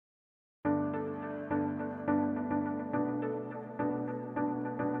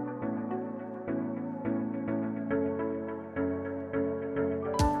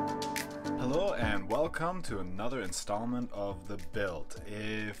welcome to another installment of The Build.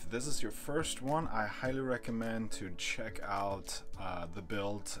 If this is your first one, I highly recommend to check out The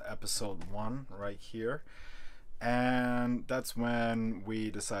Build episode 1 right here. And that's when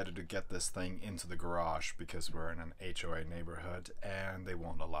we decided to get this thing into the garage because we're in an HOA neighborhood and they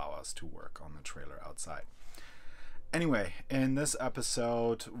won't allow us to work on the trailer outside. Anyway, in this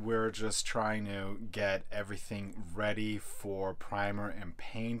episode, we're just trying to get everything ready for primer and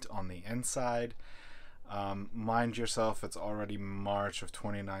paint on the inside. Mind yourself, it's already March of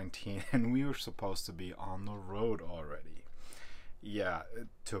 2019 and we were supposed to be on the road already. Yeah, it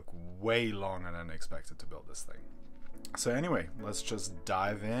took way longer than expected to build this thing. So anyway, let's just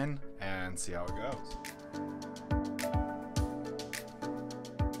dive in and see how it goes.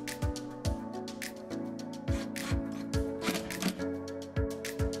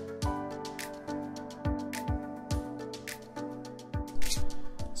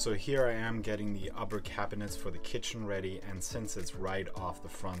 So here I am getting the upper cabinets for the kitchen ready, and since it's right off the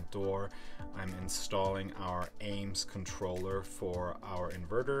front door, I'm installing our AIMS controller for our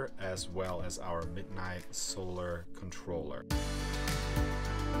inverter as well as our midnight solar controller.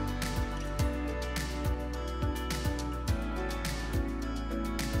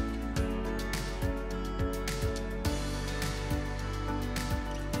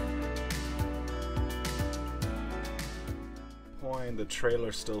 The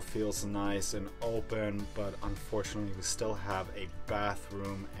trailer still feels nice and open, but unfortunately we still have a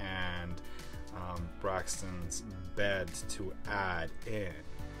bathroom and Braxton's bed to add in.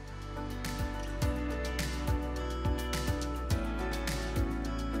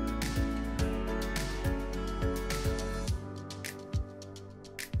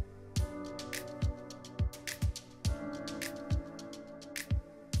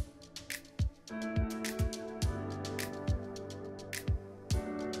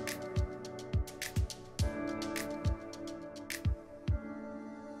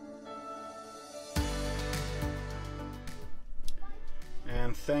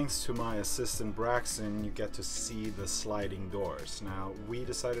 And thanks to my assistant Braxton, you get to see the sliding doors. Now, we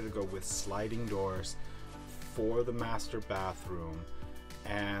decided to go with sliding doors for the master bathroom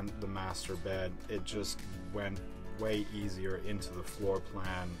and the master bed. It just went way easier into the floor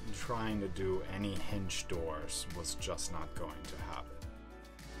plan. Trying to do any hinge doors was just not going to happen.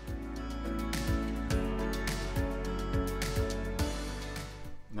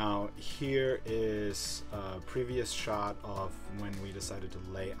 Now here is a previous shot of when we decided to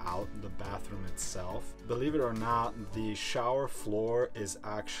lay out the bathroom itself. Believe it or not, the shower floor is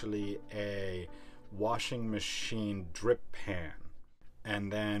actually a washing machine drip pan.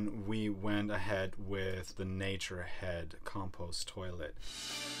 And then we went ahead with the Nature Head compost toilet.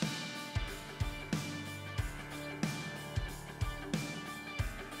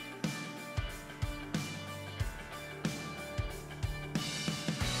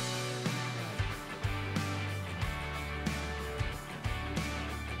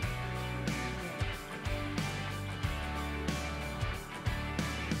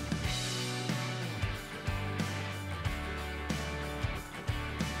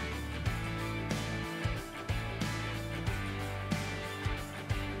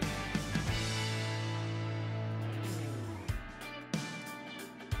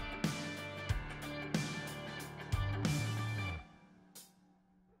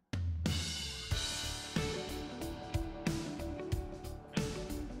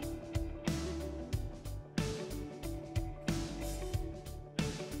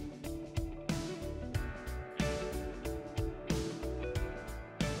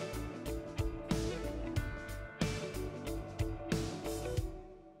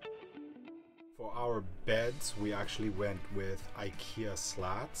 For our beds, we actually went with IKEA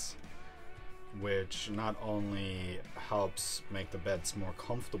slats, which not only helps make the beds more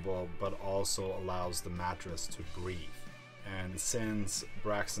comfortable, but also allows the mattress to breathe. And since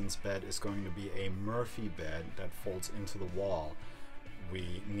Braxton's bed is going to be a Murphy bed that folds into the wall,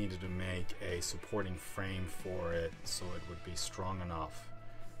 we needed to make a supporting frame for it so it would be strong enough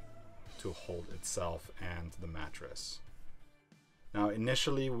to hold itself and the mattress. Now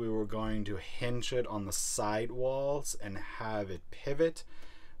initially we were going to hinge it on the side walls and have it pivot,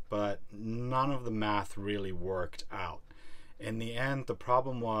 but none of the math really worked out. In the end, the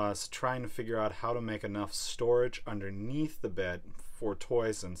problem was trying to figure out how to make enough storage underneath the bed for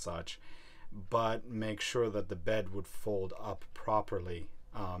toys and such, but make sure that the bed would fold up properly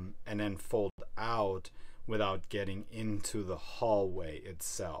and then fold out without getting into the hallway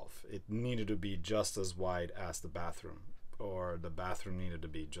itself. It needed to be just as wide as the bathroom. Or the bathroom needed to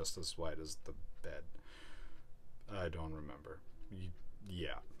be just as wide as the bed. I don't remember.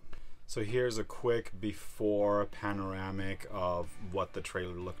 Yeah. So here's a quick before panoramic of what the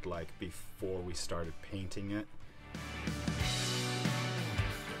trailer looked like before we started painting it.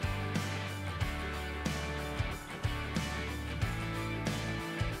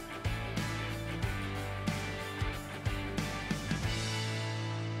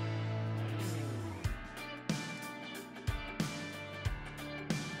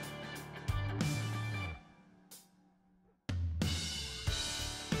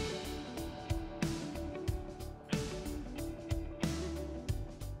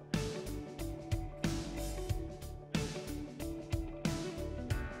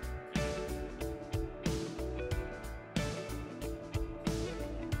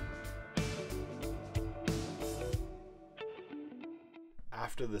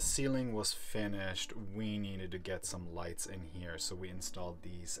 After the ceiling was finished, we needed to get some lights in here, so we installed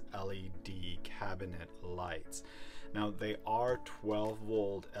these LED cabinet lights. Now they are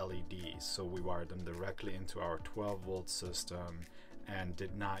 12-volt LEDs, so we wired them directly into our 12-volt system and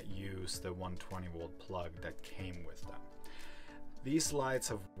did not use the 120-volt plug that came with them. These lights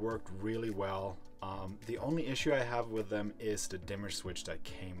have worked really well. The only issue I have with them is the dimmer switch that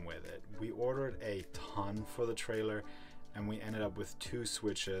came with it. We ordered a ton for the trailer, and we ended up with 2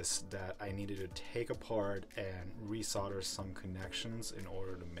 switches that I needed to take apart and resolder some connections in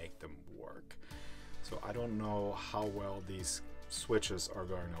order to make them work. So I don't know how well these switches are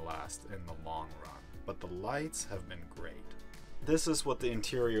going to last in the long run, but the lights have been great. This is what the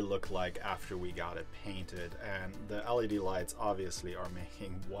interior looked like after we got it painted, and the LED lights obviously are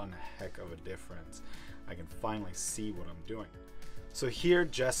making one heck of a difference. I can finally see what I'm doing. So here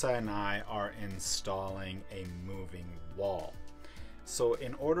Jessa and I are installing a moving wall. So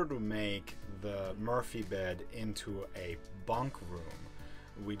in order to make the Murphy bed into a bunk room,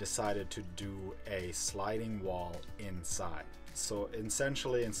 we decided to do a sliding wall inside. So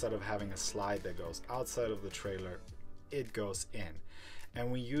essentially, instead of having a slide that goes outside of the trailer, it goes in.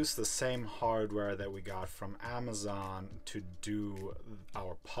 And we use the same hardware that we got from Amazon to do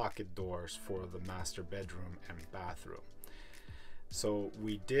our pocket doors for the master bedroom and bathroom. So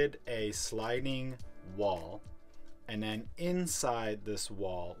we did a sliding wall, and then inside this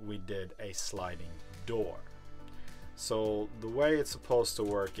wall we did a sliding door. So the way it's supposed to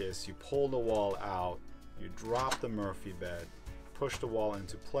work is you pull the wall out, you drop the Murphy bed, push the wall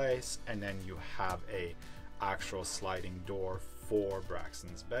into place, and then you have a actual sliding door for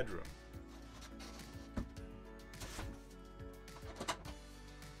Braxton's bedroom.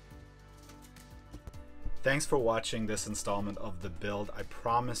 Thanks for watching this installment of the build. I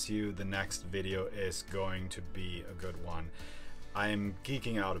promise you the next video is going to be a good one. I am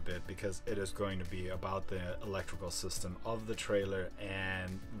geeking out a bit because it is going to be about the electrical system of the trailer,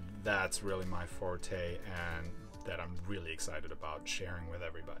 and that's really my forte and that I'm really excited about sharing with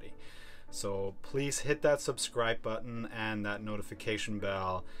everybody. So please hit that subscribe button and that notification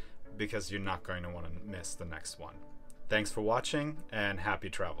bell because you're not going to want to miss the next one. Thanks for watching and happy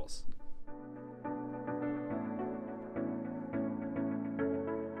travels.